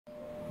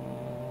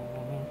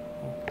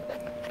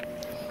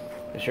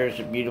This here is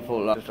a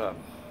beautiful,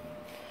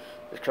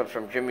 this comes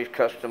from Jimmy's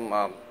Custom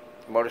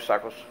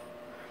Motorcycles,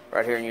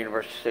 right here in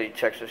University City,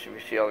 Texas. You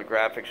can see all the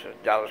graphics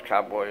of Dallas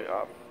Cowboy,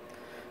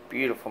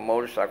 beautiful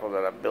motorcycle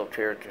that I built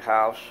here at the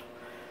house.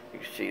 You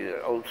can see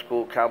the old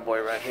school cowboy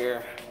right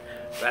here,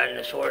 riding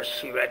this horse,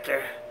 see right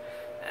there.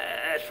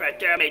 That's right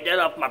there. I made that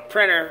off my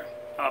printer,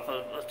 off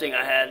of the thing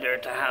I had there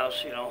at the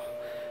house, you know.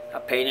 I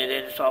painted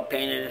it, it's all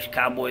painted, there's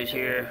cowboys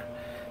here.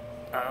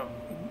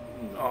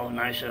 All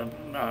nice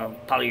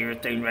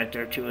polyurethane right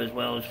there too, as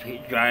well as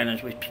he's drying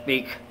as we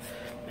speak.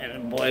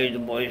 And the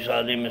boy's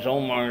name is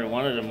Omar,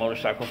 one of the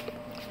motorcycles.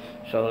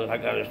 So I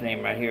got his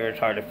name right here. It's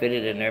hard to fit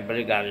it in there, but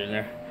it got it in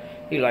there.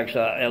 He likes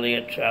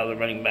Elliott, the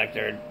running back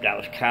there,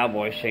 Dallas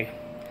Cowboys. See,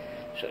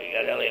 so you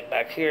got Elliott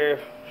back here.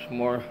 Some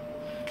more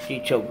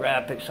detailed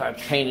graphics. I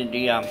painted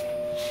the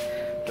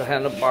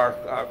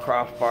handlebar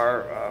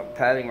crossbar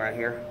padding right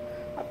here.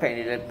 I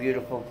painted that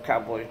beautiful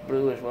Cowboys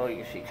blue as well. You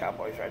can see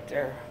Cowboys right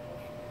there.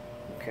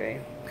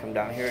 Okay, come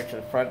down here to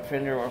the front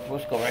fender, or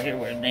let's go right here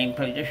where the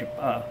nameplate is.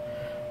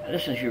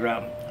 This is your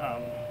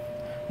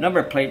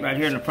number plate right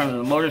here in the front of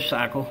the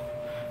motorcycle.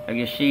 Like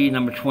you see,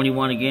 number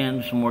 21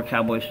 again, some more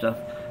cowboy stuff,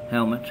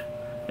 helmet.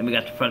 Then we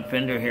got the front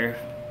fender here.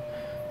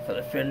 For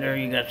the fender,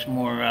 you got some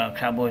more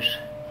Cowboys,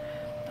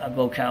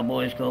 Go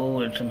Cowboys Go,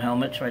 and some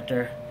helmets right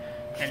there.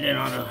 And then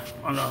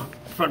on the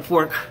front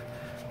fork,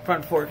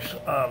 front fork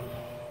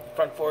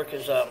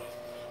is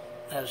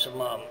has some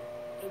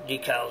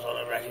decals on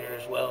it right here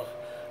as well.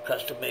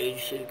 Custom made. You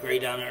see the gray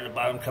down there in the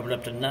bottom covered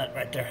up the nut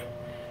right there.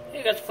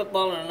 You got the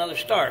football and another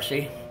star,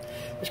 see?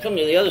 Let's come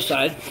to the other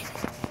side.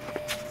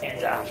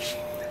 And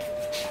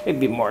they'd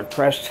be more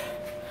impressed.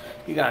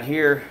 You got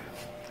here,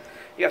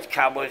 you got the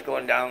Cowboys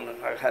going down.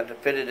 I had to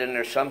fit it in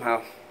there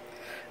somehow.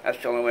 That's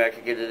the only way I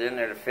could get it in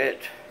there to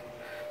fit.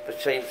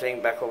 But same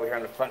thing back over here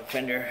on the front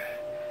fender.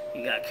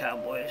 You got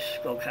Cowboys,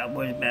 Go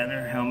Cowboys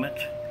banner, helmet,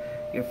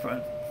 your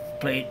front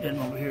plate. Then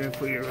over here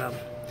for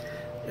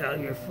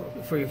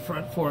your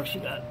front forks, you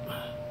got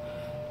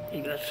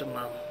some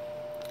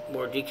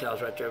more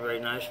decals right there, very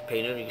nice,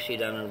 painted. You can see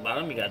down on the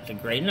bottom, you got the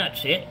gray nut,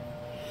 see it?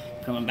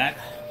 Coming back.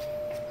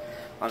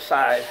 On the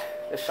side,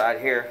 this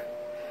side here.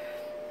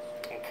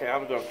 Okay, I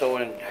was gonna throw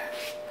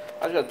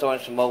in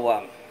some more,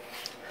 what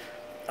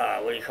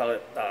do you call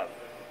it?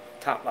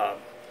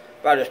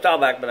 Rider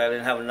Stallback, but I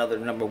didn't have another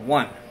number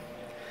 1.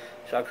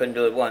 So I couldn't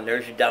do it 1.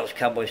 There's your Dallas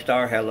Cowboy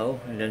star,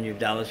 hello, and then your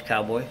Dallas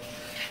Cowboy.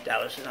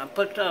 Dallas, and I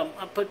put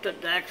the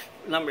next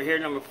number here,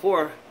 number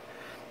 4.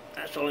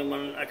 That's the only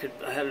one I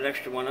had an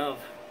extra one of,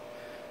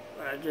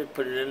 but I did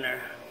put it in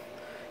there.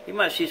 You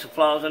might see some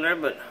flaws in there,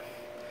 but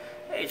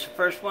hey, it's the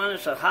first one.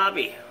 It's a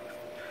hobby.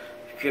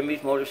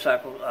 Jimmy's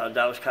motorcycle,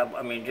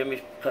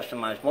 Jimmy's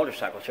customized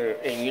motorcycles here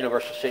in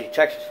Universal City,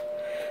 Texas.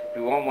 If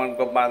you want one,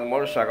 go buy the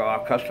motorcycle.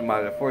 I'll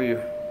customize it for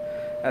you.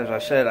 As I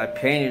said, I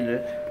painted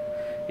it.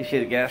 You see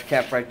the gas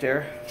cap right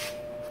there?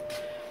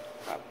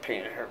 I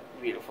painted her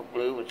beautiful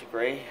blue with the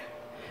gray.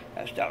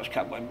 That's Dallas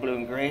Cowboy blue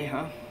and gray,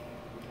 huh?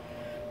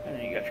 And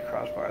then you got your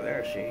crossbar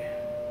there, see?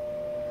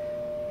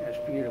 That's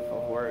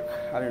beautiful work.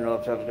 I didn't know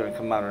if that was going to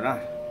come out or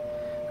not,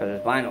 because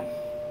it's vinyl.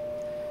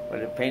 But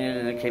it painted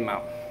and it came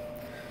out.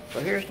 So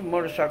here's the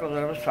motorcycle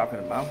that I was talking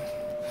about.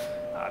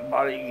 I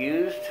bought it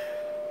used,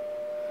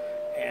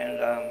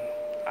 and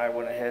I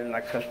went ahead and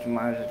I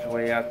customized it the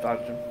way I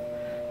thought the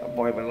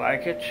boy would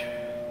like it.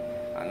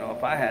 I know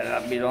if I had it,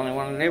 I'd be the only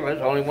one in the neighborhood,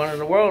 the only one in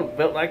the world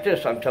built like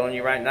this, I'm telling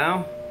you right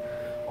now.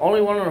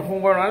 Only one in the whole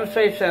world. I didn't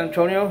say San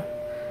Antonio.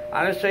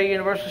 I didn't say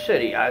Universal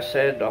City. I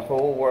said the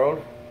whole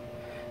world.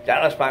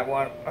 Dallas might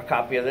want a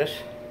copy of this.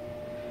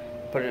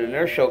 Put it in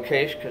their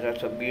showcase, because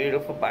that's a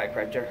beautiful bike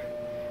right there.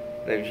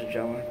 Ladies and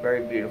gentlemen,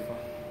 very beautiful.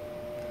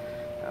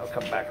 I'll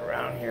come back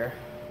around here.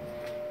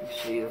 You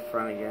see the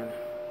front again.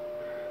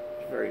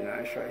 It's very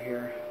nice right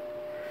here.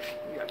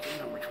 You got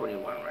the number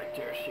 21 right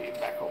there. See,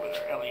 back over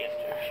there, Elliott.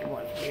 She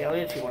wants to be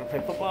Elliott. She wants to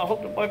play football. I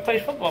hope the boy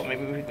plays football.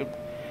 Maybe we could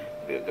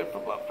be a good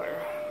football player.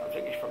 I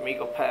think he's from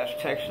Eagle Pass,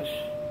 Texas.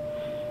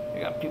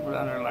 You got people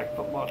down there like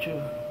football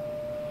too.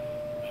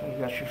 So you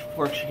got your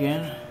forks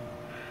again.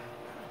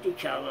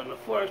 Decals on the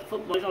forks.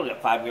 Football. He's only a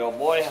 5-year-old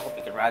boy. I hope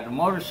he can ride the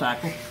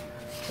motorcycle.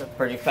 It's a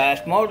pretty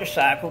fast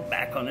motorcycle.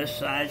 Back on this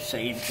side,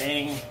 same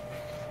thing.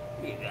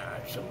 You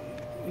got some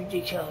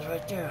decals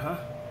right there, huh?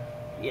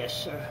 Yes,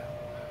 sir.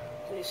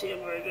 Can you see them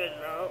very good?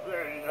 No,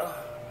 there you go.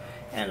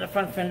 And the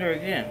front fender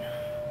again.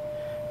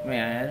 May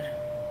I add?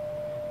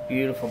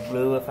 Beautiful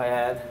blue if I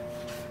had.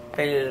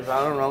 Painted it,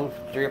 I don't know,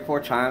 3 or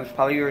 4 times.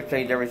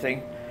 Polyurethane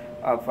everything.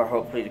 For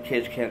hopefully the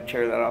kids can't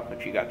tear that off.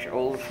 But you got your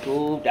old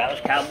school Dallas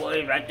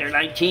Cowboys right there,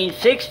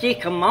 1960.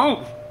 Come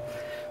on.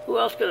 Who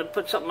else could have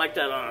put something like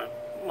that on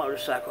a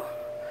motorcycle?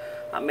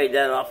 I made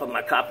that off of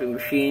my copy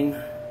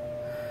machine.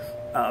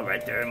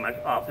 Right there in my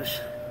office.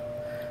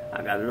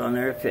 I got it on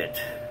there to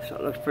fit. So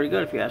it looks pretty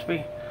good if you ask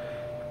me.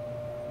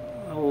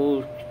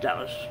 Old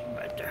Dallas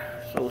right there.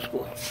 It's old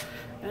school.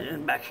 And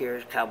then back here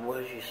is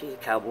Cowboys. You see the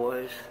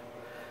Cowboys.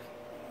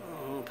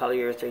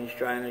 Polyurethane's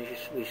drying as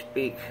we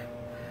speak.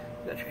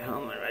 Got your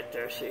helmet right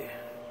there, see?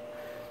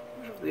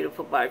 It's a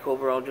beautiful bike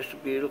overall, just a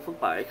beautiful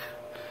bike.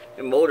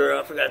 The motor,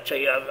 I forgot to tell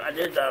you,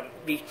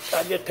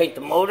 I did paint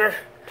the motor.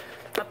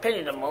 I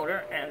painted the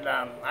motor, and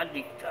I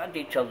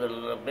detailed it a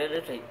little bit.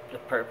 It's a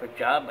perfect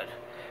job, but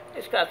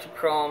it's got some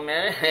chrome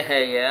in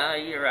it. Yeah,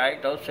 you're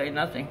right. Don't say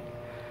nothing.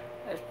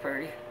 That's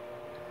pretty.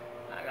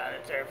 I got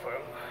it there for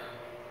him.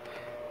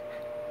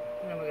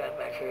 And then we got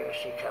back here,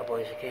 see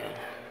Cowboys again.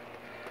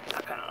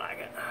 I kind of like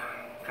it.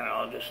 Kind of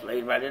all just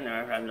laid right in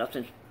there.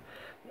 Nothing.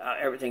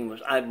 Everything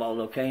was eyeballed,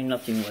 okay?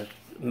 Nothing was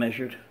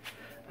measured.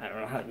 I don't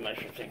know how to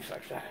measure things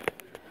like that.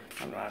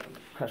 I'm not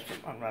a custom.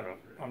 I'm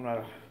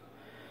not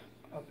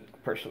a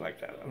person like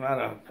that. I'm not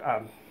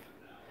a.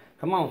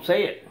 Come on,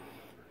 say it.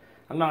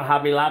 I'm not a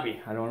Hobby Lobby.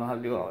 I don't know how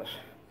to do all this.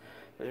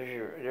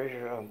 There's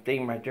your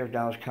theme right there,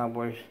 Dallas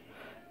Cowboys.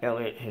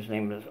 Elliot, his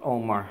name is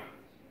Omar.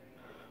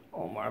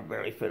 Omar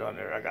barely fit on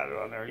there. I got it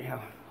on there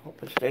anyhow.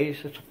 Hope it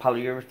stays. It's a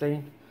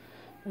polyurethane.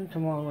 And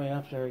come all the way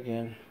up there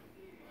again.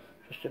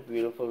 Just a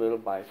beautiful little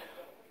bike.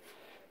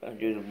 Gonna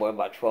do the boy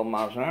about 12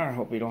 miles an hour.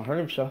 Hope he don't hurt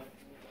himself.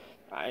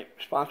 I ain't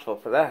responsible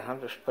for that.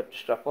 I'm just putting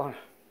stuff on.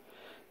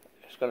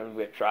 It's gonna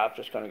get dropped.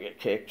 It's gonna get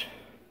kicked.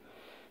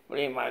 But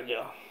it ain't my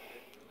deal.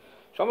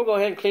 So I'm gonna go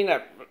ahead and clean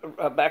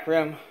that back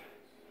rim.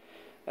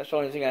 That's the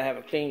only thing I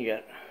haven't cleaned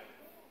yet.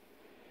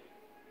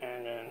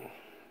 And then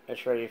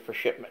it's ready for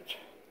shipment.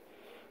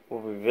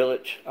 We'll reveal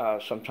it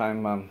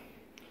sometime.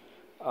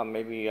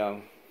 Maybe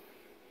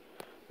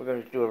we're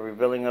going to do a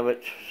revealing of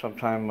it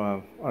sometime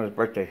on his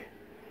birthday.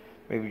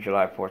 Maybe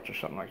July 4th or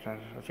something like that.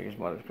 I think his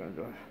mother's going to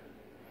do it.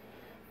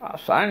 I'll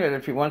sign it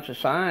if he wants to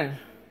sign.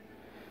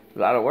 A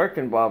lot of work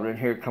involved in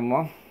here, come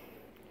on.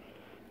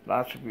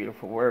 Lots of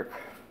beautiful work.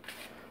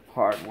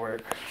 Hard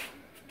work.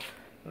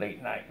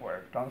 Late night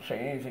work. Don't say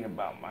anything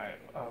about my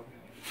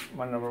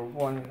number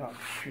one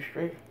shoe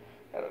straight.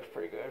 That looks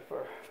pretty good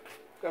for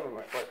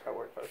government work. I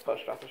work for the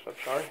post office. I'm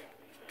sorry.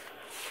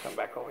 Come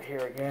back over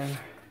here again.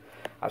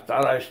 I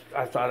thought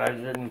I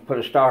didn't put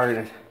a star in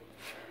it.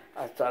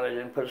 I thought I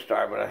didn't put a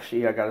star, but I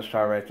see I got a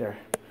star right there.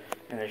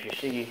 And as you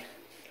see,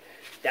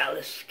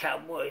 Dallas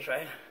Cowboys,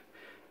 right?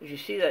 As you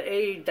see that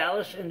A,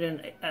 Dallas, and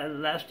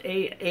then last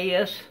A,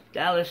 AS,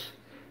 Dallas.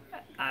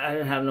 I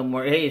didn't have no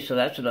more A's, so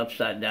that's an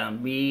upside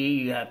down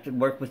B. You have to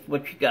work with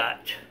what you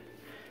got.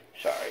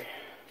 Sorry.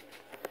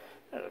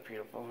 That's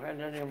beautiful. And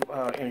then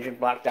the engine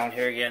block down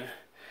here again.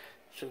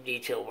 Some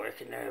detail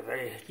work in there,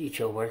 very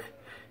detailed work.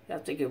 I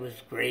think it was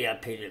gray, I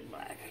painted it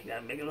black. You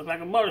gotta make it look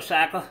like a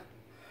motorcycle.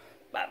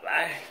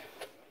 Bye-bye.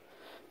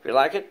 If you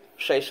like it,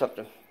 say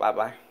something.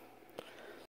 Bye-bye.